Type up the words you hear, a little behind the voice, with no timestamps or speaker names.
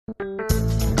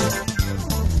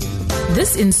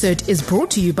This insert is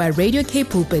brought to you by Radio K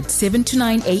Pulpit 7 to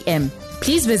 9 a.m.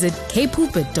 Please visit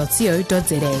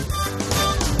kpulpit.co.za.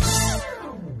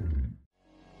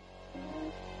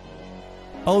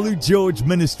 OLU George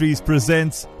Ministries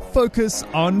presents Focus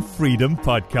on Freedom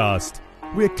podcast.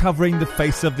 We're covering the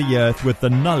face of the earth with the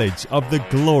knowledge of the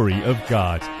glory of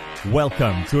God.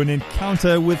 Welcome to an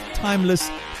encounter with timeless,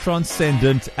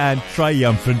 transcendent, and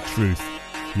triumphant truth.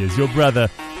 Here's your brother,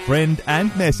 friend,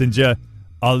 and messenger,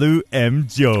 OLU M.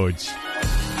 George.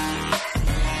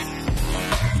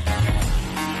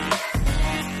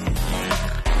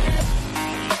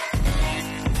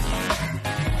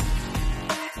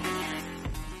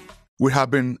 We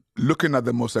have been looking at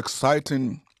the most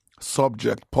exciting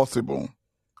subject possible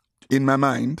in my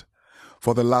mind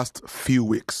for the last few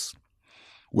weeks.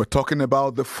 We're talking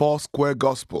about the four-square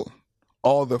gospel,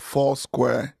 or the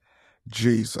four-square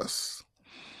Jesus.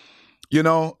 You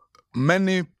know,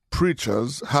 many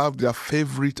preachers have their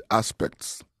favorite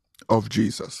aspects of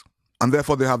Jesus, and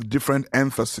therefore they have different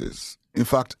emphasis. In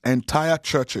fact, entire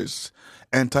churches,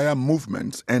 entire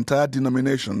movements, entire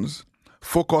denominations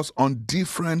focus on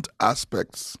different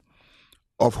aspects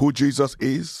of who Jesus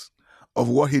is, of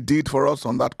what he did for us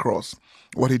on that cross,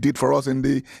 what he did for us in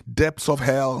the depths of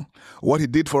hell, what he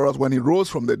did for us when he rose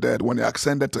from the dead, when he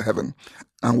ascended to heaven,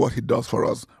 and what he does for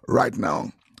us right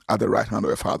now at the right hand of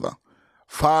the Father,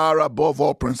 far above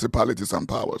all principalities and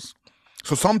powers.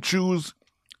 So some choose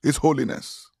his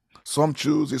holiness, some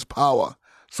choose his power,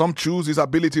 some choose his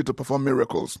ability to perform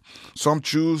miracles. Some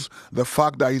choose the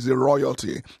fact that he's a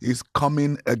royalty, he's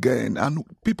coming again. And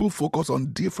people focus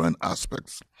on different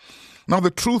aspects. Now, the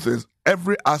truth is,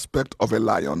 every aspect of a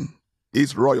lion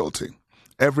is royalty.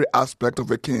 Every aspect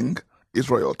of a king is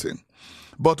royalty.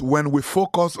 But when we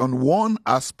focus on one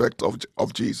aspect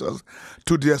of Jesus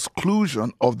to the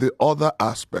exclusion of the other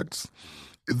aspects,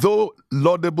 though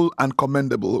laudable and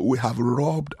commendable, we have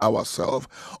robbed ourselves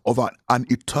of an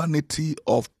eternity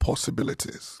of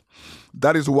possibilities.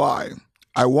 That is why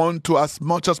I want to, as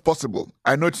much as possible,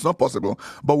 I know it's not possible,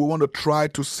 but we want to try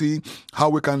to see how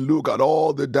we can look at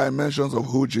all the dimensions of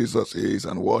who Jesus is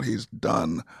and what he's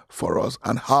done for us,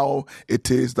 and how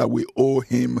it is that we owe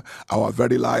him our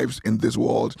very lives in this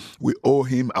world. We owe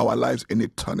him our lives in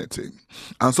eternity.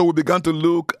 And so we began to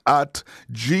look at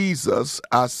Jesus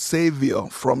as Savior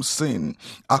from sin,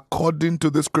 according to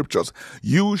the scriptures.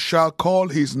 You shall call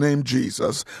his name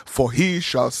Jesus, for he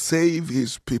shall save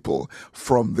his people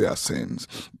from their sins.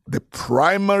 The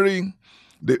primary,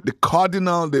 the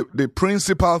cardinal, the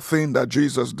principal thing that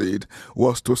Jesus did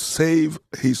was to save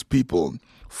his people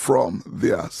from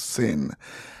their sin.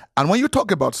 And when you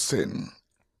talk about sin,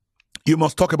 you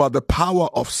must talk about the power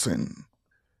of sin,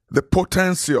 the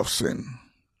potency of sin.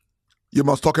 You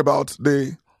must talk about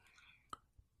the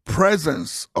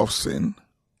presence of sin,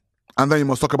 and then you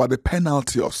must talk about the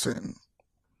penalty of sin.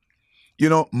 You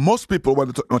know, most people, when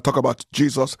they talk about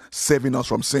Jesus saving us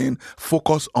from sin,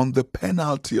 focus on the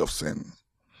penalty of sin.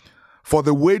 For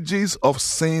the wages of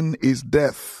sin is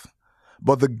death,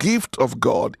 but the gift of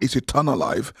God is eternal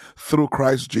life through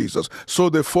Christ Jesus. So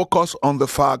they focus on the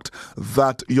fact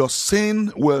that your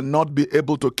sin will not be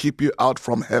able to keep you out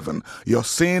from heaven. Your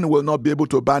sin will not be able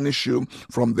to banish you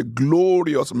from the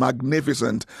glorious,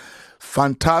 magnificent,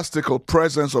 fantastical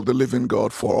presence of the living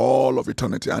God for all of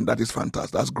eternity. And that is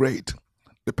fantastic. That's great.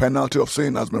 The penalty of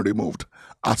sin has been removed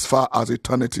as far as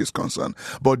eternity is concerned.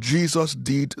 But Jesus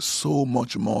did so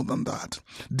much more than that.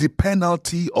 The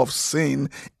penalty of sin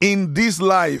in this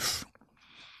life.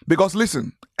 Because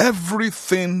listen,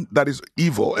 everything that is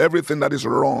evil, everything that is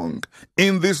wrong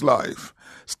in this life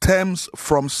stems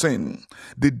from sin.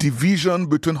 The division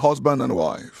between husband and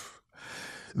wife.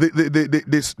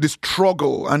 The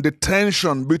struggle and the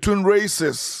tension between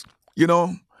races. You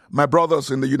know, my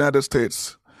brothers in the United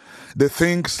States, they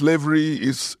think slavery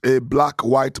is a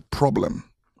black-white problem.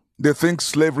 They think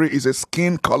slavery is a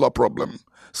skin color problem.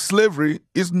 Slavery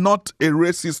is not a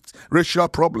racial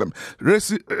problem.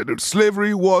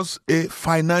 Slavery was a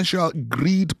financial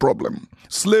greed problem.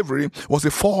 Slavery was a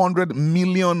 $400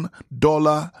 million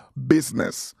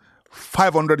business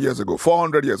 500 years ago,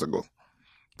 400 years ago.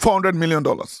 $400 million,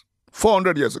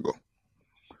 400 years ago.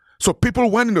 So people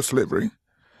went into slavery,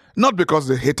 not because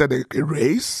they hated a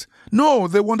race. No,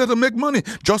 they wanted to make money.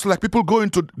 Just like people go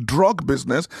into drug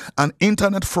business and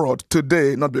internet fraud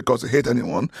today, not because they hate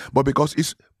anyone, but because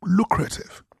it's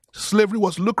lucrative. Slavery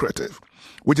was lucrative,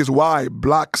 which is why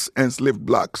blacks enslaved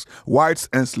blacks, whites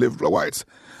enslaved whites,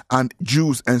 and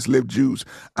Jews enslaved Jews,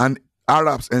 and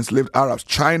Arabs enslaved Arabs,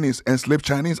 Chinese enslaved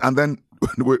Chinese, and then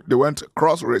they went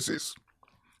cross races.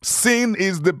 Sin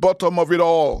is the bottom of it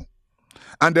all.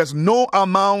 And there's no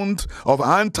amount of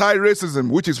anti-racism,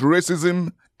 which is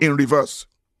racism in reverse.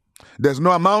 There's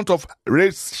no amount of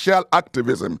racial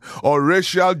activism or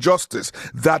racial justice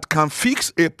that can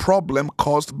fix a problem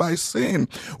caused by sin.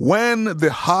 When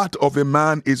the heart of a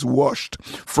man is washed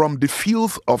from the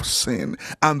filth of sin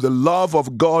and the love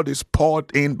of God is poured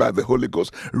in by the Holy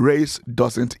Ghost, race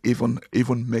doesn't even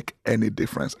make any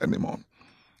difference anymore.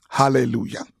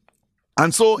 Hallelujah.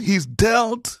 And so he's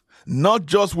dealt not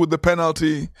just with the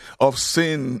penalty of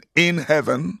sin in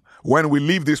heaven when we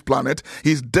leave this planet,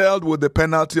 he's dealt with the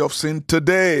penalty of sin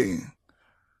today.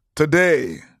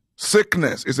 Today,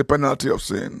 sickness is a penalty of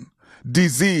sin.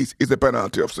 Disease is a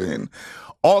penalty of sin.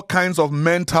 All kinds of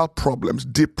mental problems,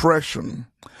 depression,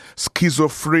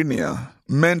 schizophrenia,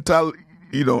 mental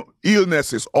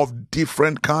illnesses of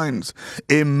different kinds.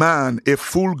 A man, a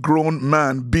full-grown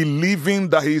man, believing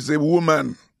that he's a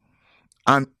woman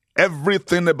and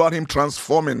everything about him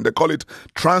transforming. They call it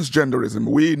transgenderism.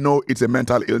 We know it's a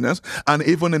mental illness. And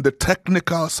even in the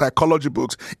technical psychology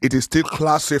books, it is still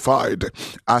classified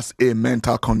as a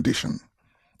mental condition.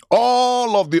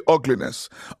 All of the ugliness,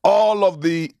 all of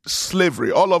the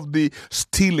slavery, all of the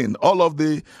stealing, all of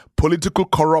the political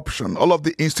corruption, all of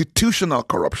the institutional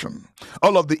corruption,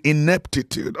 all of the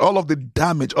ineptitude, all of the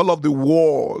damage, all of the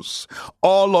wars,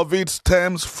 all of it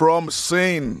stems from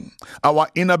sin. Our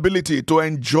inability to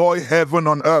enjoy heaven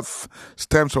on earth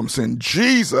stems from sin.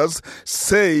 Jesus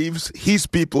saves his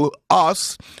people,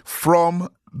 us, from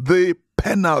the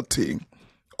penalty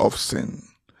of sin.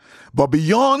 But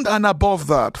beyond and above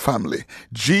that, family,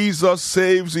 Jesus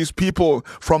saves his people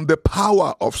from the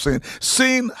power of sin.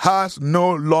 Sin has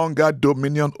no longer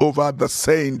dominion over the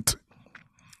saint.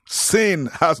 Sin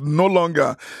has no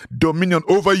longer dominion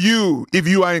over you if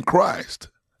you are in Christ.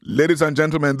 Ladies and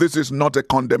gentlemen, this is not a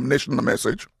condemnation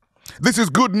message. This is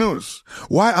good news.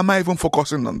 Why am I even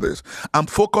focusing on this? I'm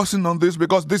focusing on this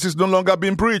because this is no longer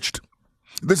being preached.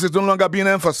 This is no longer being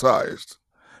emphasized.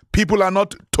 People are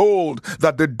not told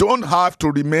that they don't have to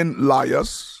remain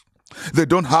liars. They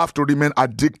don't have to remain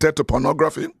addicted to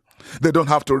pornography. They don't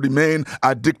have to remain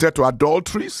addicted to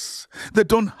adulteries. They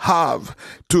don't have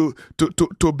to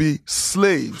be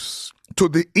slaves to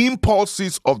the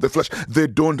impulses of the flesh. They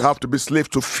don't have to be slaves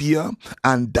to fear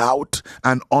and doubt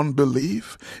and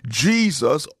unbelief.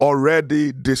 Jesus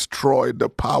already destroyed the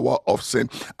power of sin.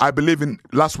 I believe in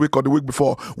last week or the week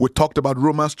before, we talked about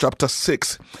Romans chapter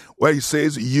 6, where he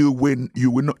says,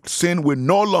 sin will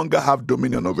no longer have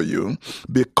dominion over you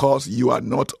because you are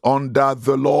not under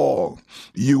the law.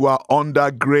 You are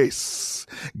under grace.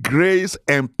 Grace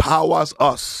empowers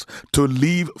us to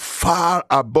live far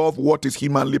above what is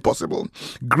humanly possible.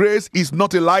 Grace is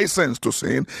not a license to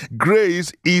sin.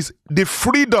 Grace is the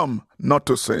freedom not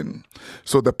to sin.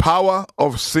 So the power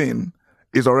of sin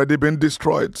is already been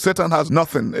destroyed. Satan has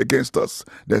nothing against us.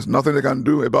 There's nothing they can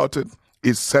do about it.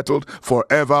 It's settled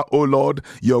forever, O Lord.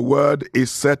 Your word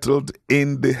is settled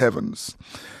in the heavens.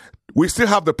 We still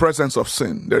have the presence of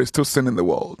sin. There is still sin in the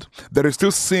world. There is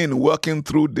still sin working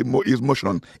through his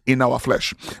motion in our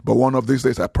flesh. But one of these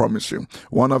days, I promise you,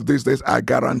 one of these days, I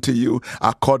guarantee you,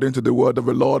 according to the word of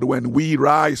the Lord, when we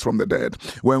rise from the dead,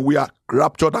 when we are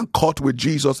raptured and caught with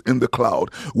Jesus in the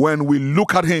cloud, when we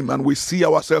look at him and we see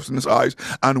ourselves in his eyes,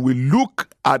 and we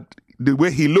look at the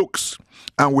way he looks,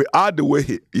 and we are the way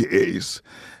he is,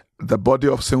 the body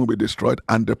of sin will be destroyed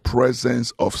and the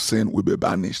presence of sin will be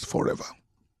banished forever.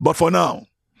 But for now,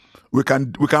 we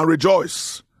can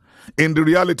rejoice in the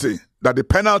reality that the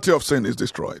penalty of sin is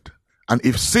destroyed. And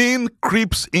if sin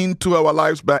creeps into our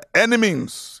lives by any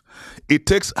means, it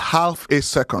takes half a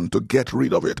second to get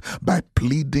rid of it by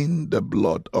pleading the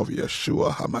blood of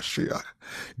Yeshua HaMashiach.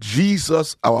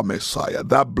 Jesus, our Messiah,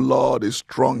 that blood is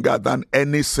stronger than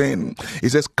any sin. He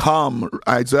says, come,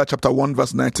 Isaiah chapter 1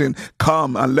 verse 19,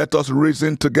 come and let us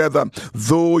reason together.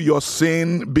 Though your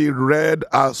sin be red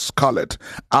as scarlet,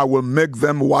 I will make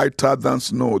them whiter than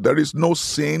snow. There is no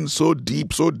sin so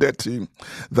deep, so dirty,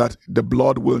 that the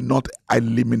blood will not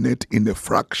eliminate in a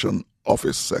fraction of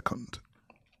a second.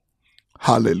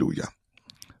 Hallelujah.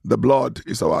 The blood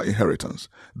is our inheritance.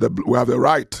 We have the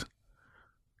right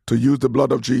to use the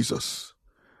blood of Jesus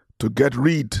to get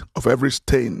rid of every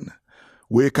stain.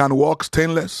 We can walk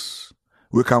stainless.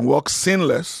 We can walk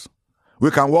sinless. We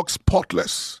can walk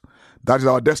spotless. That is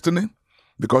our destiny,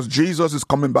 because Jesus is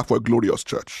coming back for a glorious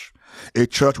church. A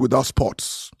church without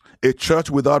spots. A church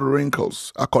without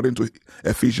wrinkles, according to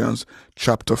Ephesians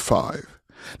chapter 5.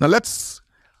 Now let's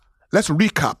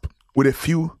recap with a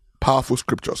few powerful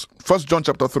scriptures. 1 John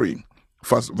chapter 3,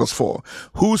 verse 4.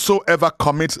 Whosoever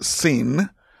commits sin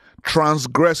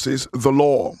transgresses the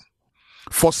law,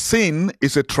 for sin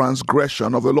is a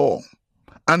transgression of the law.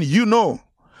 And you know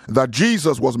that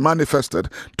Jesus was manifested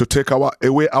to take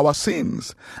away our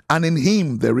sins, and in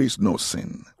him there is no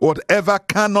sin. Whatever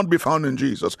cannot be found in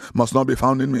Jesus must not be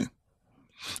found in me.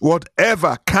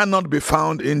 Whatever cannot be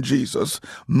found in Jesus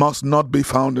must not be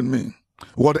found in me.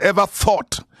 Whatever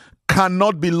thought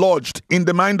cannot be lodged in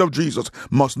the mind of Jesus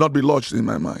must not be lodged in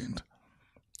my mind.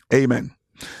 Amen.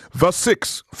 Verse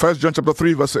 6, 1 John chapter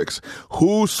 3, verse 6.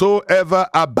 Whosoever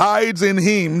abides in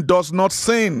him does not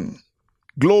sin.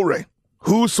 Glory.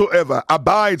 Whosoever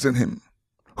abides in him,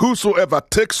 whosoever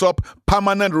takes up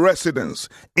permanent residence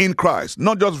in Christ,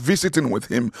 not just visiting with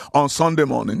him on Sunday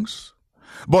mornings,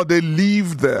 but they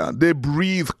live there, they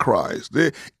breathe Christ, they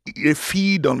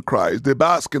feed on Christ, they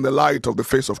bask in the light of the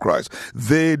face of Christ.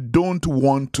 They don't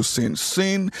want to sin.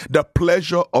 Sin, the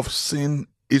pleasure of sin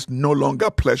is no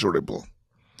longer pleasurable.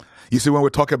 You see, when we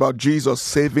talk about Jesus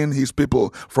saving his people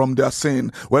from their sin,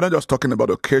 we're not just talking about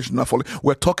occasional folly.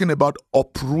 We're talking about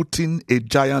uprooting a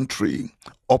giant tree,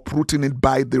 uprooting it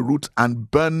by the root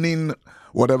and burning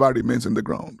whatever remains in the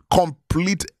ground.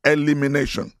 Complete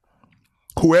elimination.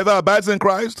 Whoever abides in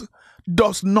Christ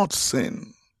does not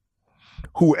sin.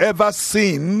 Whoever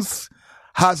sins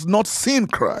has not seen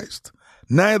Christ,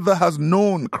 neither has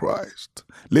known Christ.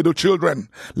 Little children,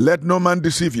 let no man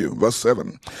deceive you. Verse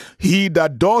 7. He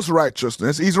that does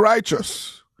righteousness is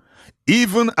righteous,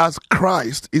 even as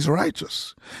Christ is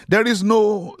righteous. There is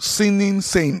no sinning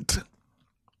saint.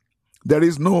 There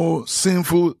is no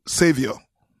sinful Savior.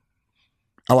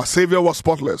 Our Savior was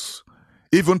spotless.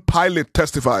 Even Pilate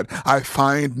testified, I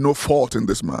find no fault in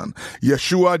this man.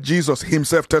 Yeshua, Jesus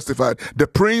himself testified, the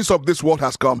prince of this world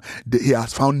has come. He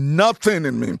has found nothing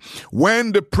in me.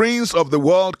 When the prince of the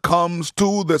world comes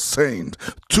to the saint,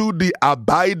 to the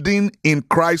abiding in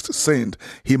Christ saint,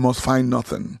 he must find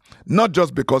nothing. Not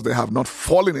just because they have not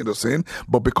fallen into sin,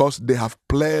 but because they have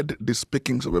pled the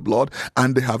speakings of the blood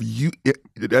and they've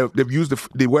used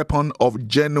the weapon of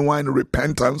genuine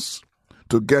repentance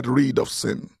to get rid of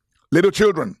sin. Little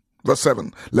children, verse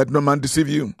 7, let no man deceive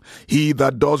you. He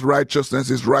that does righteousness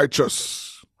is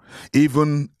righteous,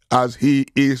 even as he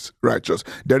is righteous.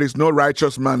 There is no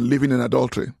righteous man living in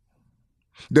adultery.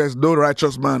 There's no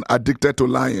righteous man addicted to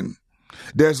lying.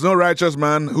 There's no righteous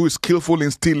man who is skillful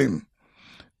in stealing.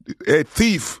 A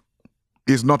thief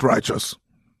is not righteous.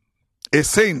 A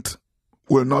saint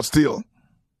will not steal.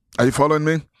 Are you following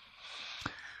me?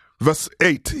 Verse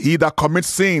 8, he that commits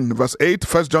sin, verse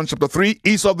 8, 1 John chapter 3,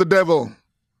 is of the devil.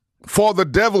 For the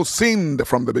devil sinned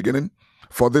from the beginning.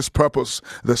 For this purpose,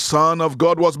 the Son of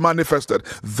God was manifested,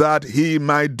 that he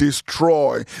might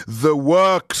destroy the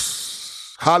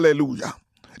works. Hallelujah.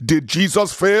 Did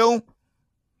Jesus fail?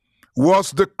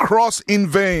 Was the cross in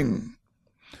vain?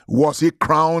 Was he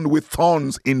crowned with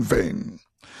thorns in vain?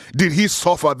 Did he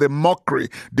suffer the mockery,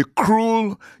 the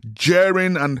cruel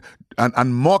jeering and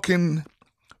mocking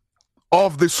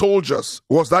of the soldiers?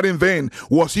 Was that in vain?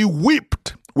 Was he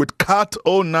whipped with cat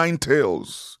o' nine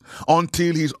tails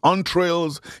until his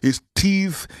entrails, his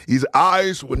teeth, his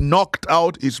eyes were knocked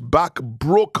out, his back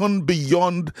broken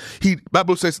beyond?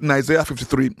 Bible says in Isaiah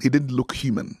 53, he didn't look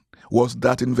human. Was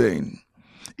that in vain?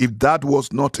 If that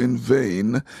was not in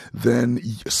vain, then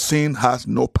sin has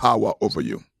no power over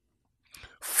you.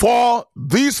 For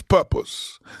this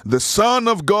purpose, the Son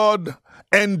of God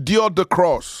endured the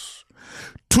cross,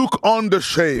 took on the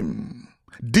shame,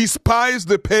 despised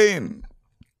the pain,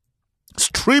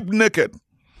 stripped naked,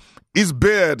 his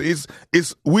beard, his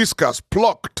whiskers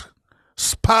plucked,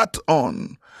 spat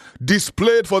on,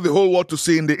 displayed for the whole world to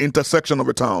see in the intersection of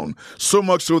a town, so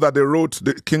much so that they wrote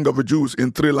the King of the Jews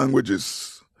in 3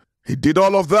 languages. He did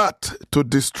all of that to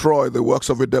destroy the works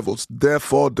of the devils.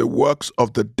 Therefore, the works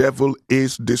of the devil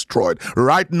is destroyed.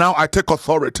 Right now, I take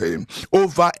authority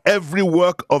over every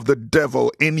work of the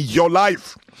devil in your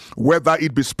life, whether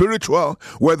it be spiritual,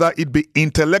 whether it be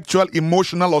intellectual,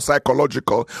 emotional, or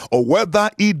psychological, or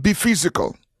whether it be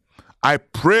physical. I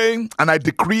pray and I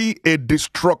decree a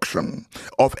destruction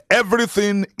of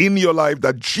everything in your life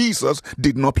that Jesus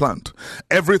did not plant.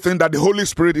 Everything that the Holy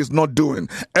Spirit is not doing.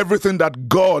 Everything that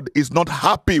God is not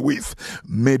happy with.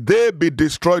 May they be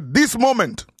destroyed this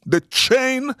moment. The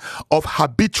chain of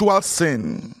habitual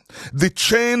sin, the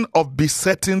chain of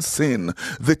besetting sin,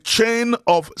 the chain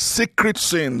of secret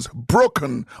sins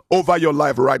broken over your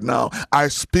life right now. I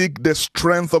speak the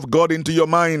strength of God into your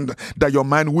mind, that your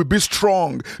mind will be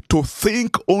strong to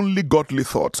think only godly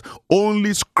thoughts,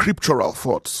 only scriptural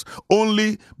thoughts,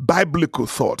 only biblical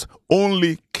thoughts,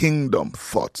 only kingdom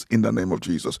thoughts in the name of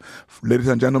Jesus. Ladies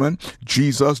and gentlemen,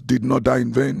 Jesus did not die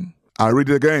in vain. I read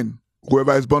it again.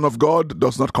 Whoever is born of God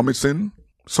does not commit sin.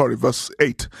 verse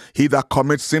 8. He that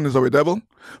commits sin is of the devil,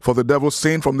 for the devil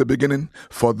sinned from the beginning.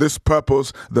 For this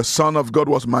purpose the Son of God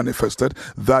was manifested,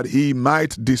 that he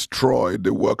might destroy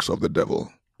the works of the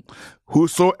devil.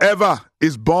 Whosoever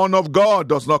is born of God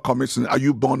does not commit sin. Are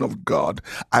you born of God?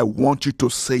 I want you to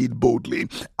say it boldly.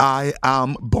 I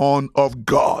am born of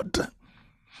God.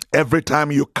 Every time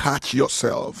you catch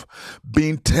yourself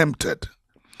being tempted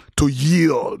to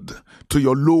yield to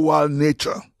your lower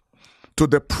nature, to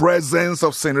the presence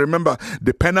of sin. Remember,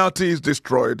 the penalty is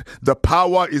destroyed, the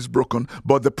power is broken,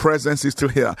 but the presence is still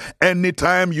here.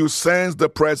 Anytime you sense the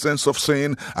presence of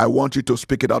sin, I want you to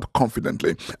speak it out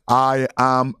confidently. I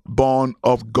am born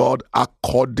of God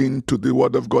according to the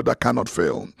word of God that cannot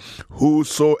fail.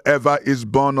 Whosoever is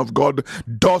born of God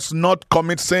does not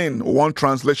commit sin. One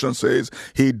translation says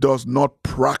he does not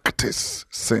practice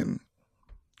sin.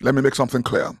 Let me make something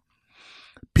clear.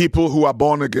 People who are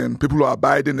born again, people who are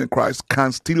abiding in Christ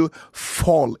can still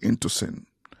fall into sin.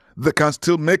 They can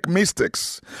still make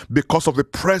mistakes because of the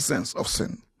presence of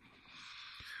sin.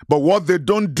 But what they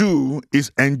don't do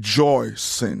is enjoy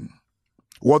sin.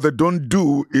 What they don't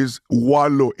do is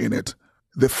wallow in it.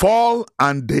 They fall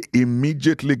and they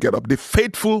immediately get up. A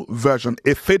faithful version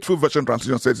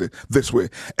translation says it this way.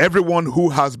 Everyone who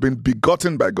has been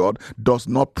begotten by God does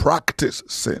not practice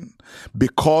sin,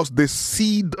 because the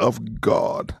seed of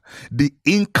God, the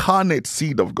incarnate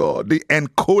seed of God, the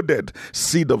encoded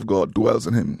seed of God dwells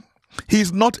in him.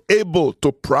 He's not able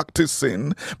to practice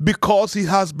sin because he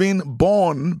has been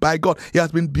born by God. He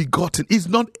has been begotten. He's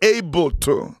not able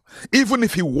to. Even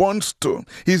if he wants to,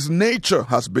 his nature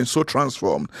has been so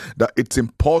transformed that it's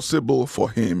impossible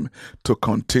for him to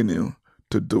continue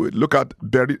to do it. Look at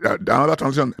another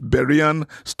translation. Berean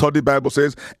Study Bible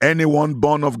says, anyone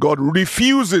born of God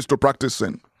refuses to practice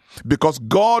sin, because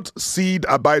God's seed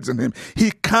abides in him.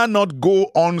 He cannot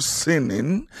go on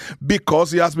sinning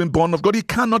because he has been born of God. He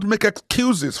cannot make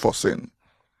excuses for sin.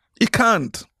 He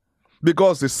can't,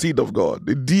 because the seed of God,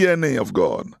 the DNA of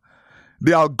God,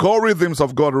 the algorithms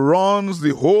of God runs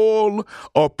the whole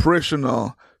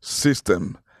operational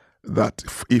system that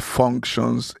he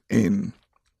functions in.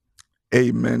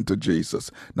 Amen to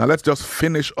Jesus. Now let's just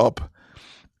finish up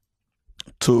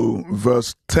to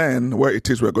verse 10, where it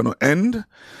is we're going to end.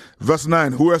 Verse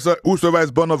 9, whosoever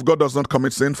is born of God does not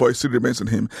commit sin, for his seed remains in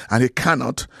him, and he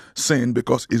cannot sin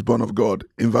because he's born of God.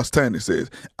 In verse 10 it says,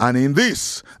 and in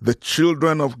this the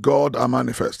children of God are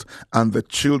manifest, and the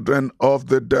children of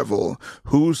the devil.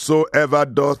 Whosoever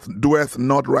doeth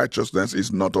not righteousness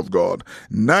is not of God,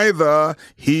 neither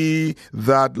he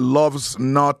that loves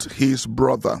not his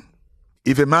brother.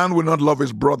 If a man will not love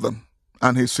his brother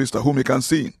and his sister, whom he can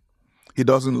see, he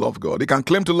doesn't love God. He can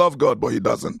claim to love God, but he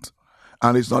doesn't.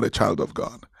 And he's not a child of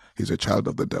God. He's a child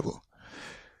of the devil.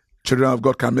 Children of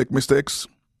God can make mistakes.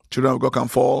 Children of God can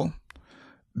fall.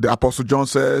 The Apostle John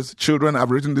says, children, I've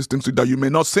written these things to you that you may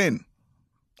not sin.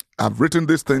 I've written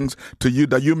these things to you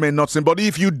that you may not sin. But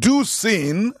if you do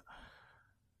sin,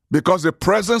 because the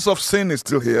presence of sin is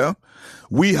still here,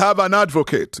 we have an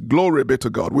advocate. Glory be to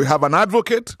God. We have an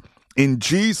advocate in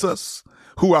Jesus,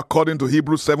 who according to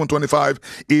Hebrews 7:25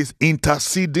 is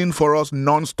interceding for us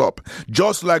non-stop.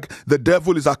 Just like the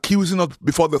devil is accusing us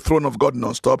before the throne of God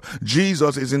non-stop,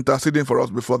 Jesus is interceding for us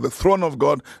before the throne of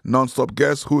God non-stop.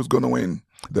 Guess who's going to win?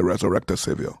 The resurrected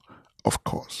Savior. Of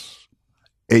course.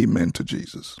 Amen to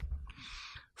Jesus.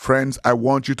 Friends, I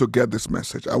want you to get this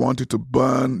message. I want it to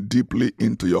burn deeply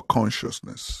into your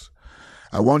consciousness.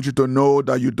 I want you to know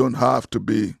that you don't have to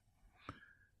be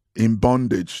in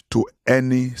bondage to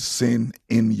any sin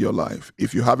in your life.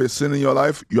 If you have a sin in your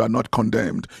life, you are not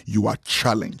condemned. You are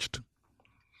challenged.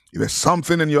 If there's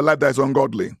something in your life that is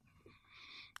ungodly,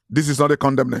 this is not a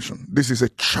condemnation. This is a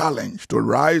challenge to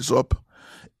rise up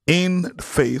in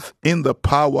faith, in the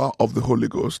power of the Holy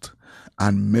Ghost,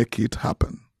 and make it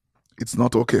happen. It's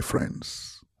not okay,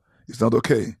 friends. It's not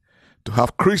okay to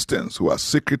have Christians who are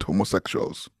secret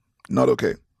homosexuals. Not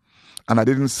okay. And I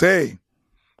didn't say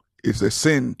it's a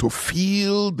sin to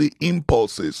feel the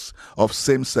impulses of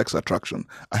same-sex attraction.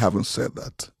 I haven't said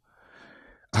that.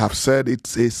 I have said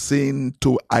it's a sin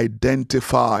to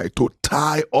identify, to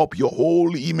tie up your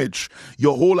whole image,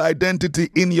 your whole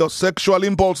identity in your sexual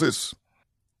impulses.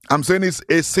 I'm saying it's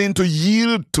a sin to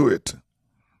yield to it.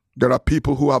 There are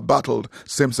people who have battled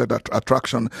same-sex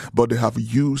attraction, but they have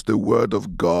used the word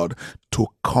of God to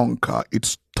conquer.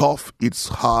 It's tough, it's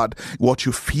hard. What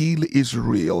you feel is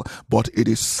real, but it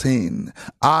is sin.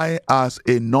 I, as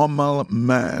a normal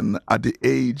man at the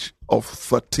age of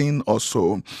 13 or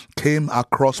so, came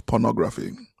across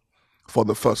pornography. for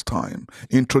the first time,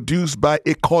 introduced by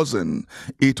a cousin.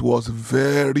 It was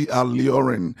very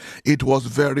alluring. It was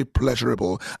very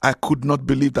pleasurable. I could not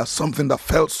believe that something that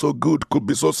felt so good could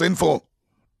be so sinful.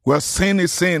 Well, sin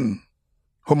is sin.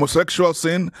 Homosexual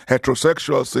sin,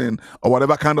 heterosexual sin, or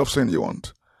whatever kind of sin you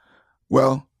want.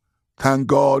 Well, thank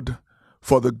God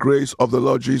for the grace of the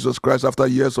Lord Jesus Christ. After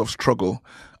years of struggle,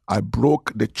 I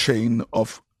broke the chain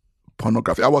of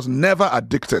pornography. I was never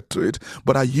addicted to it,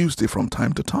 but I used it from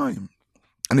time to time.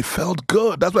 And it felt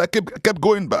good. That's why I kept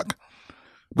going back.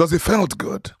 Because it felt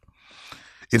good.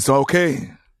 It's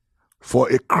okay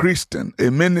for a Christian, a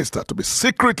minister, to be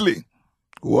secretly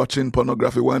watching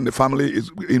pornography when the family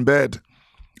is in bed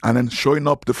and then showing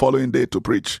up the following day to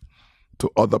preach to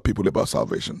other people about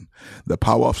salvation. The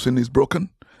power of sin is broken,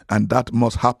 and that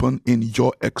must happen in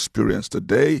your experience.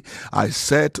 Today, I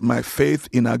set my faith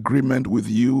in agreement with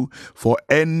you for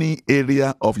any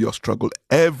area of your struggle.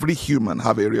 Every human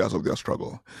have areas of their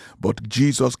struggle, but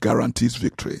Jesus guarantees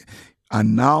victory.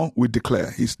 And now we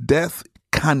declare his death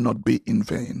cannot be in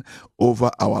vain over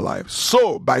our lives.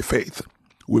 So, by faith,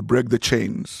 we break the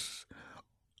chains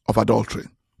of adultery.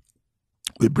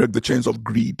 We break the chains of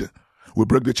greed. We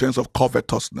break the chains of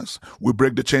covetousness. We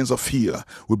break the chains of fear.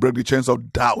 We break the chains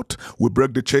of doubt. We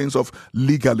break the chains of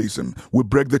legalism. We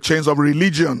break the chains of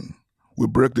religion. We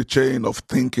break the chain of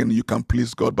thinking you can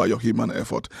please God by your human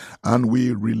effort. And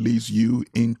we release you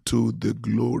into the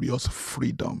glorious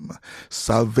freedom.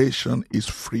 Salvation is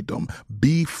freedom.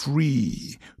 Be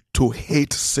free to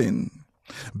hate sin.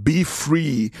 Be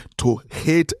free to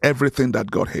hate everything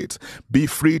that God hates. Be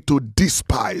free to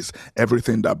despise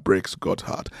everything that breaks God's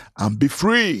heart. And be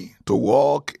free to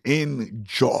walk in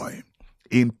joy,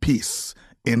 in peace,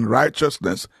 in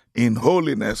righteousness, in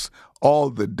holiness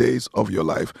all the days of your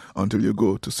life until you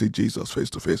go to see Jesus face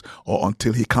to face or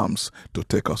until he comes to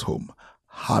take us home.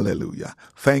 Hallelujah.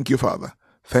 Thank you, Father.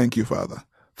 Thank you, Father.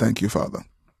 Thank you, Father.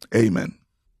 Amen.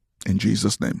 In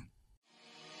Jesus' name.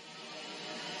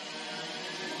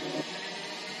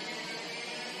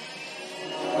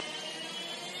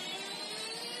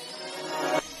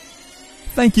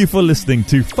 Thank you for listening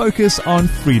to Focus on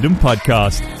Freedom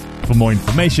podcast. For more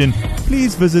information,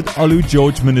 please visit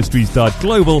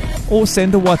olugeorgeministries.global or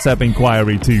send a WhatsApp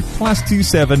inquiry to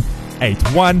 +27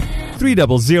 81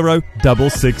 300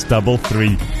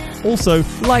 6633. Also,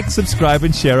 like, subscribe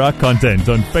and share our content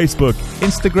on Facebook,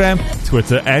 Instagram,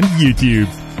 Twitter and YouTube.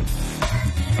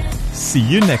 See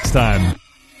you next time.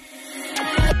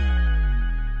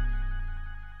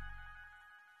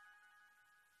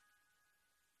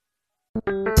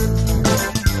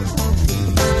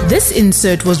 This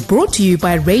insert was brought to you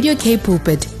by Radio K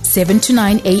Pulpit, 7 to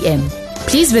 9 a.m.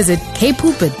 Please visit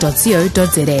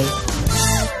kpulpit.co.za.